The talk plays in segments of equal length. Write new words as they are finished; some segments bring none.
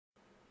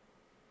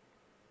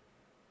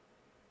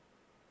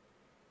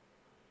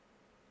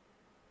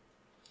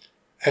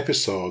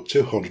episode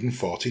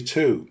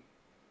 242,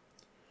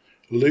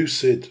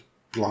 Lucid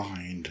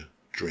Blind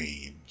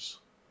Dreams.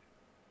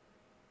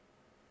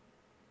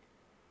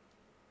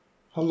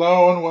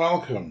 Hello and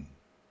welcome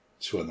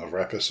to another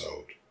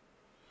episode.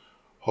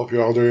 Hope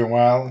you're all doing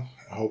well.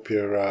 I hope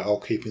you're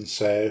all keeping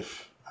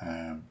safe.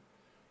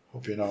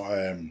 Hope you're not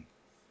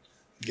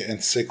getting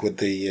sick with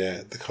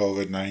the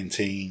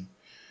COVID-19.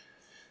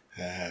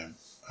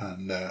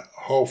 And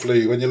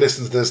hopefully when you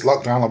listen to this,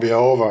 lockdown will be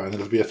over and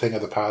it'll be a thing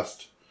of the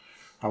past.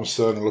 I'm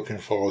certainly looking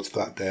forward to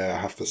that day, I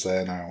have to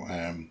say now.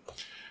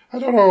 I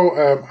don't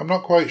know, I'm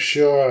not quite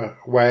sure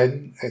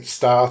when it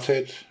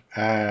started,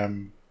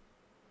 the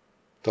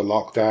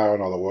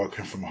lockdown or the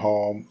working from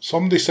home.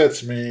 Somebody said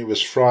to me it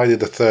was Friday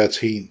the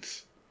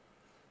 13th.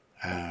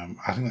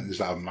 I think it was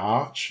that of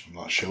March, I'm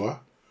not sure.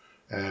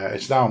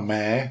 It's now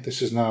May.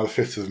 This is now the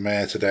 5th of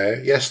May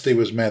today. Yesterday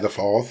was May the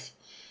 4th.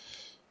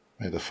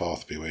 May the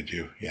 4th be with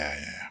you. Yeah.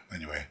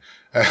 Anyway,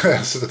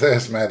 so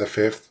today's May the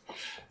 5th.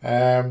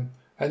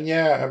 And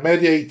yeah, May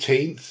the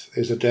 18th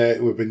is a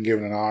date we've been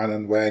given in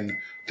Ireland when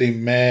they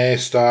may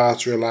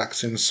start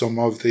relaxing some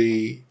of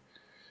the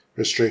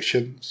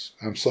restrictions.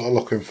 I'm sort of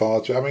looking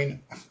forward to it. I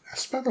mean, I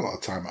spend a lot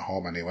of time at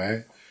home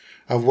anyway.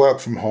 I've worked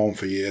from home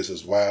for years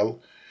as well.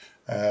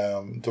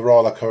 The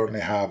role I currently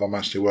have, I'm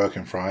actually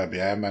working for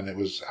IBM, and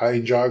I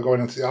enjoy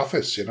going into the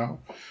office, you know.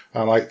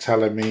 I like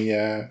telling me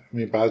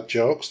bad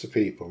jokes to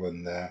people,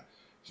 and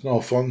it's no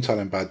fun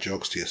telling bad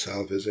jokes to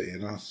yourself, is it, you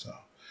know? So,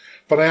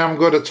 but I am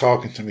good at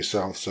talking to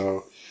myself,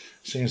 so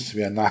it seems to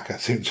be a knack I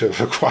seem to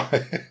have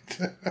acquired.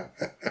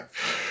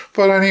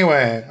 But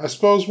anyway, I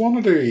suppose one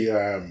of the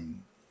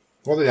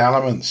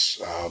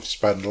elements of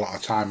spending a lot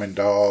of time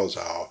indoors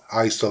or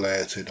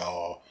isolated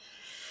or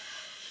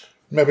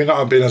maybe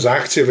not being as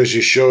active as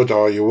you should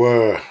or you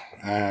were,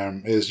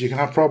 is you can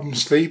have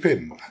problems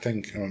sleeping. I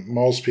think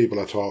most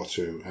people I talk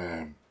to,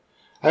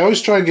 I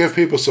always try and give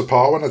people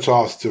support when I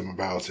talk to them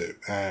about it.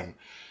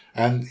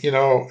 And, you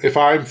know, if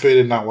I'm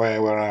feeling that way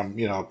where I'm,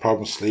 you know,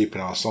 problem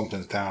sleeping or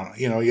something's down,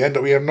 you know, you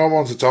have no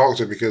one to talk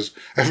to because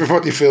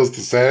everybody feels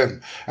the same.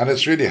 And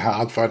it's really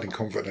hard finding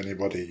comfort in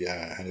anybody's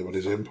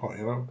input,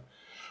 you know.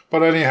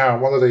 But anyhow,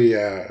 one of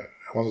the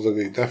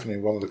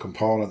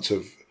components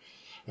of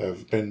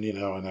been, you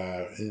know,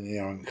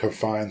 in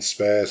confined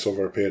space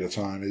over a period of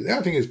time.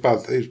 I think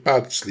it's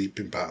bad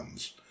sleeping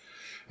patterns.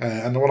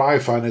 And what I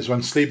find is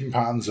when sleeping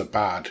patterns are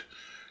bad,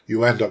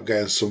 you end up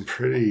getting some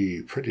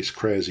pretty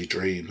crazy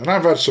dreams. And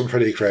I've had some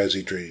pretty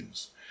crazy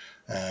dreams.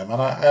 And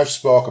I've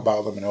spoke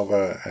about them in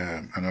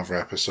other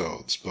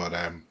episodes. But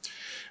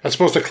I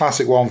suppose the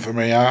classic one for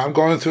me, I'm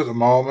going through at the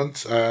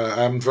moment.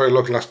 I'm very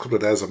lucky the last couple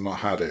of days I've not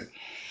had it.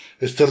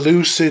 It's the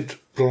lucid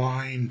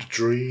blind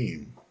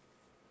dream.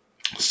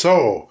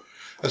 So,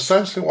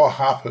 essentially what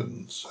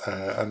happens,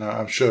 and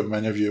I'm sure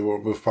many of you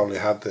will have probably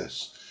had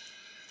this,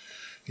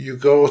 you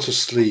go to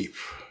sleep,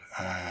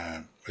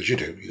 as you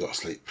do, you go to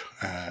sleep,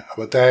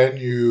 but then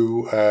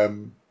you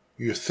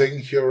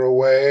think you're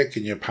awake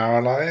and you're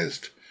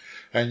paralysed,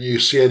 and you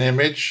see an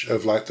image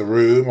of like the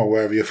room or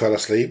wherever you fell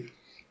asleep.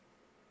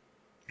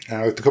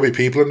 There could be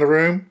people in the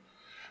room.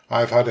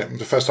 I've had it,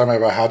 the first time I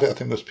ever had it, I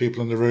think there's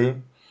people in the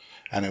room,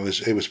 and it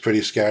was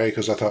pretty scary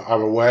because I thought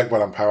I'm awake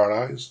but I'm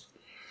paralysed.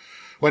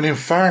 When in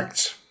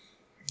fact,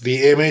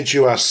 the image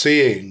you are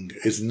seeing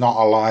is not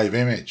a live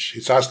image.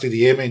 It's actually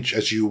the image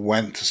as you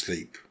went to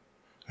sleep.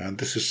 And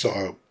this is sort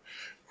of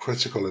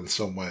critical in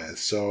some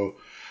ways. So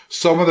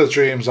some of the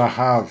dreams I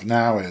have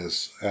now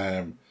is,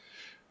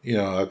 you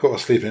know, I go to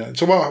sleep.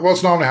 So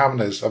what's normally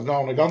happened is I've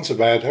normally gone to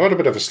bed, I've had a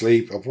bit of a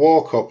sleep, I've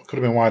woke up, could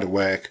have been wide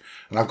awake,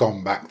 and I've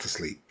gone back to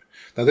sleep.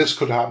 Now this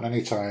could happen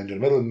any time, in the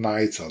middle of the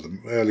night or the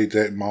early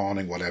day,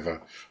 morning,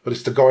 whatever. But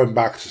it's the going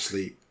back to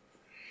sleep.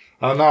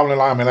 I normally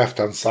lie on my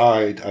left-hand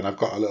side, and I've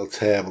got a little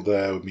table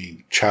there with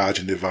me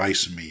charging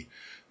device and me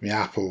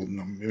Apple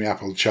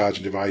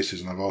charging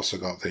devices, and I've also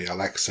got the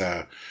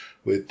Alexa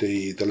with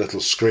the little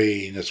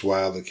screen as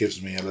well that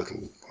gives me a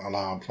little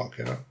alarm clock,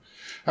 you know.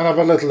 And I've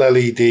a little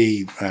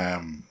LED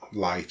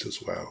light as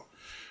well.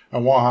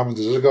 And what happens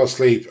is as I go to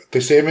sleep,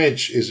 this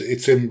image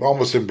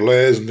almost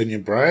emblazoned in your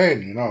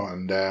brain, you know.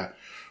 And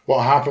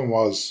what happened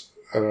was,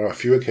 on a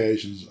few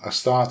occasions, I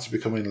started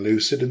becoming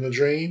lucid in the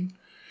dream.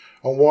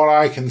 And what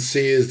I can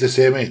see is this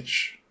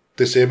image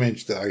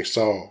that I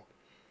saw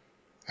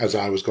as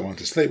I was going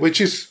to sleep,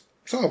 which is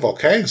sort of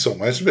okay in some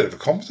ways. It's a bit of a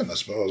compliment, I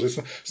suppose.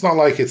 It's not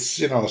like it's,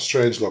 you know, a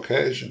strange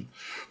location.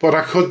 But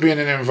I could be in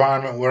an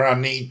environment where I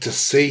need to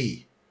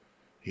see,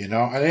 you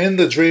know. And in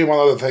the dream, one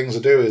of the things I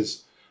do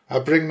is I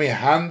bring my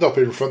hand up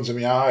in front of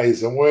my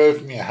eyes and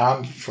wave my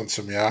hand in front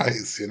of my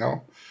eyes, you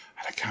know.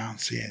 And I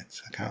can't see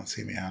it. I can't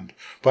see my hand.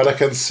 But I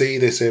can see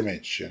this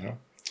image, you know.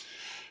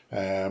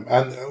 And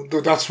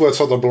that's where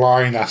sort of the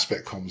blind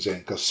aspect comes in,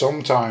 because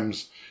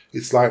sometimes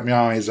it's like my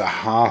eyes are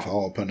half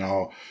open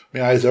or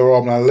my eyes are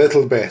open a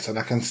little bit and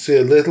I can see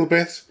a little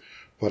bit,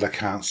 but I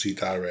can't see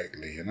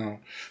directly, you know.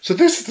 So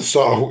this is the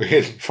sort of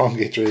weird,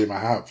 funky dream I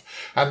have.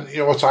 And, you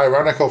know, what's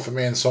ironical for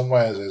me in some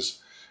ways is,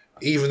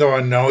 even though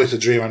I know it's a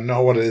dream, I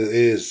know what it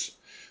is,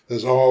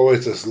 there's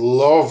always this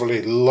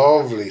lovely,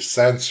 lovely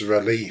sense of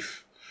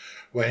relief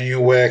when you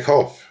wake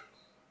up,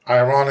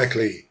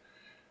 ironically,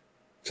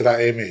 to that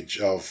image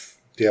of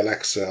the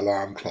Alexa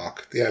alarm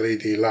clock, the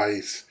LED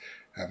light,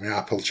 and the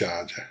Apple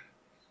charger.